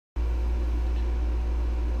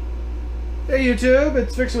Hey YouTube,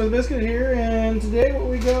 it's Fixing with Biscuit here, and today what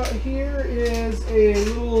we got here is a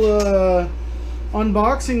little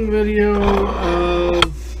unboxing video of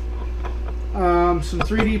some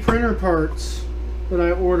 3D printer parts that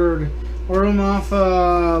I ordered. Ordered them off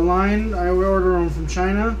line. I ordered them from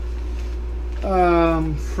China,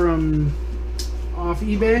 from off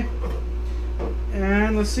eBay,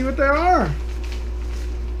 and let's see what they are.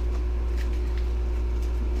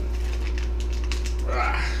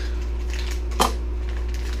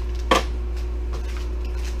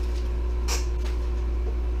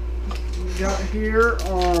 Got here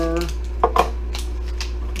are,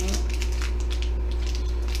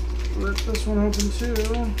 rip this one open too,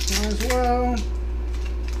 might as well.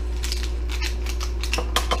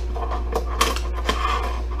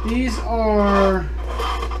 These are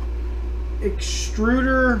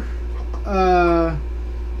Extruder,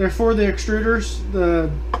 they're for the extruders,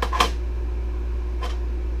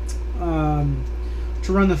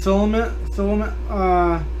 to run the filament,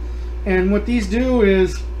 and what these do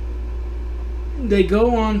is they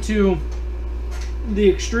go onto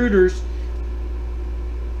the extruders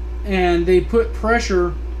and they put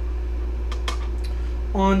pressure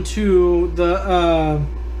onto the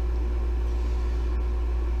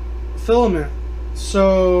filament,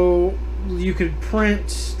 so you could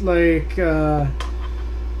print like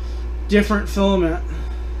different filament,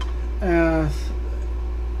 and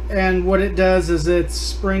what it does is it's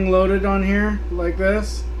spring loaded on here like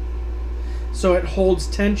this, so it holds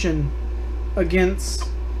tension against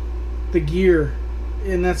the gear,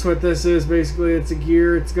 and that's what this is basically. It's a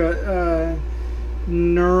gear. It's got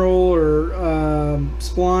knurl or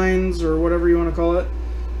splines or whatever you want to call it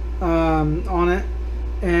on it,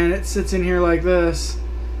 and it sits in here like this,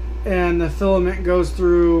 and the filament goes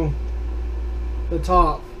through the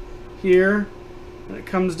top here, and it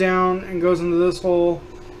comes down and goes into this hole,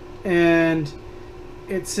 and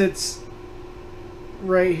it sits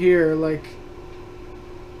right here like,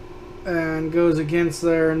 and goes against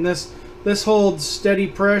there, and this holds steady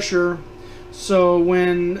pressure, so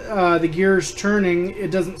when the gear's turning it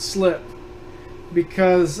doesn't slip,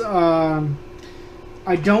 because I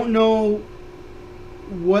don't know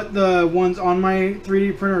what the ones on my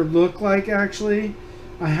 3D printer look like. Actually,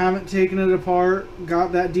 I haven't taken it apart,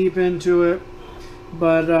 got that deep into it,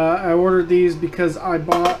 but I ordered these because I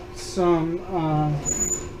bought some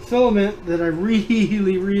filament that I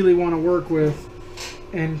really want to work with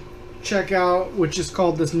and check out, which is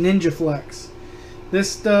called this Ninjaflex. This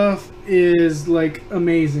stuff is like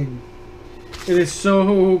amazing. It is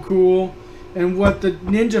so cool, and what the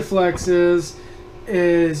Ninjaflex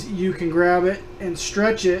is you can grab it and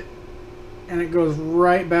stretch it and it goes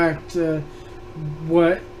right back to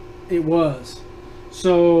what it was.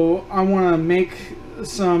 So I want to make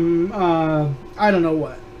some I don't know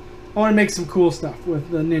what, I want to make some cool stuff with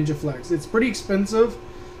the Ninjaflex. It's pretty expensive.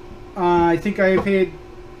 I think I paid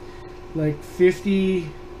like $50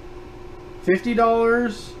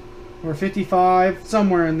 or $55,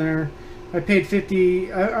 somewhere in there. I paid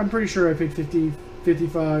 50. I'm pretty sure I paid 50,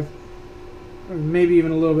 55, or maybe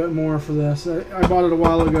even a little bit more for this. I bought it a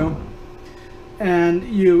while ago, and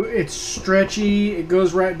it's stretchy. It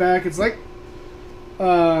goes right back. It's like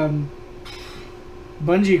bungee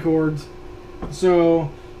cords.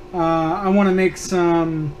 So I want to make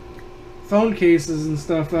some phone cases and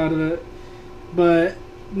stuff out of it, but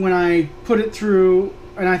when I put it through,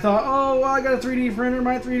 and I thought, oh, well, I got a 3D printer,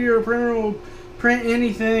 my 3D printer will print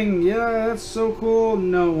anything. Yeah, that's so cool.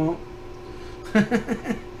 No, it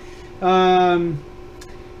won't.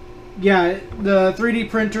 Yeah, the 3D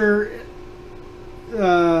printer,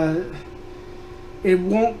 it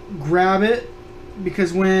won't grab it,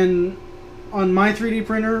 because when on my 3D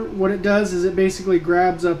printer, what it does is it basically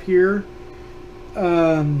grabs up here,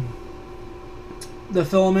 the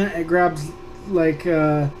filament. It grabs like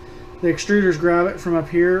the extruders grab it from up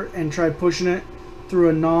here and try pushing it through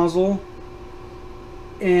a nozzle,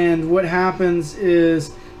 and what happens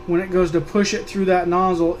is when it goes to push it through that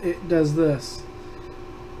nozzle, it does this,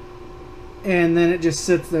 and then it just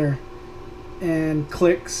sits there and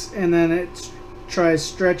clicks, and then it tries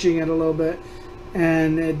stretching it a little bit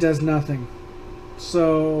and it does nothing,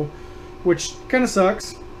 so which kind of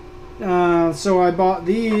sucks. So I bought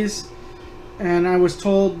these, and I was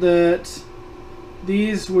told that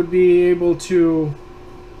these would be able to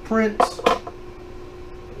print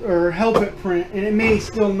or help it print, and it may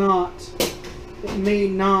still not. It may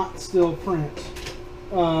not still print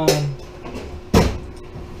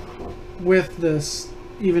with this,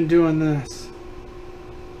 even doing this.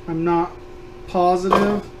 I'm not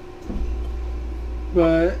positive,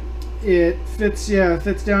 but it fits. Yeah, it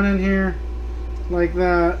fits down in here like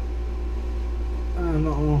that, don't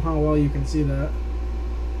know how well you can see that.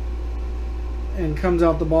 And comes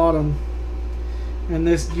out the bottom. And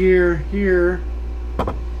this gear here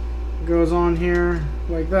goes on here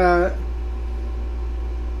like that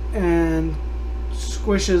and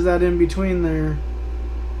squishes that in between there.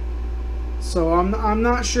 So I'm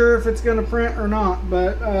not sure if it's gonna print or not,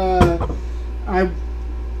 but I'm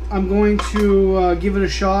going to give it a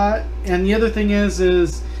shot. And the other thing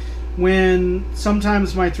is when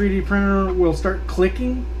sometimes my 3D printer will start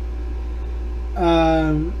clicking,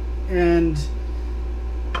 and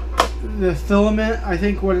the filament, I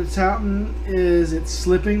think what it's happening is it's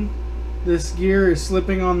slipping. This gear is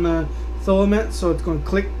slipping on the filament, so it's going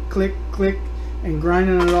click, click, click, and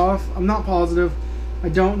grinding it off. I'm not positive. I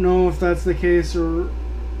don't know if that's the case or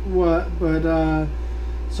what, but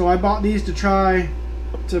so I bought these to try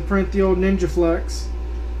to print the old Ninjaflex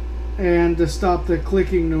and to stop the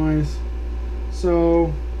clicking noise.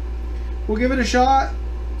 So we'll give it a shot.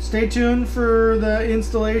 Stay tuned for the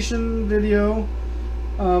installation video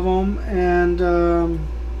of them, and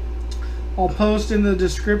I'll post in the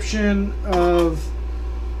description of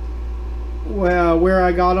where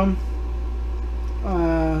I got them,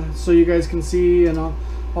 so you guys can see, and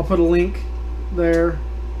I'll put a link there.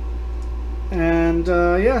 And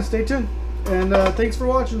yeah, stay tuned, and thanks for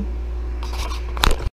watching.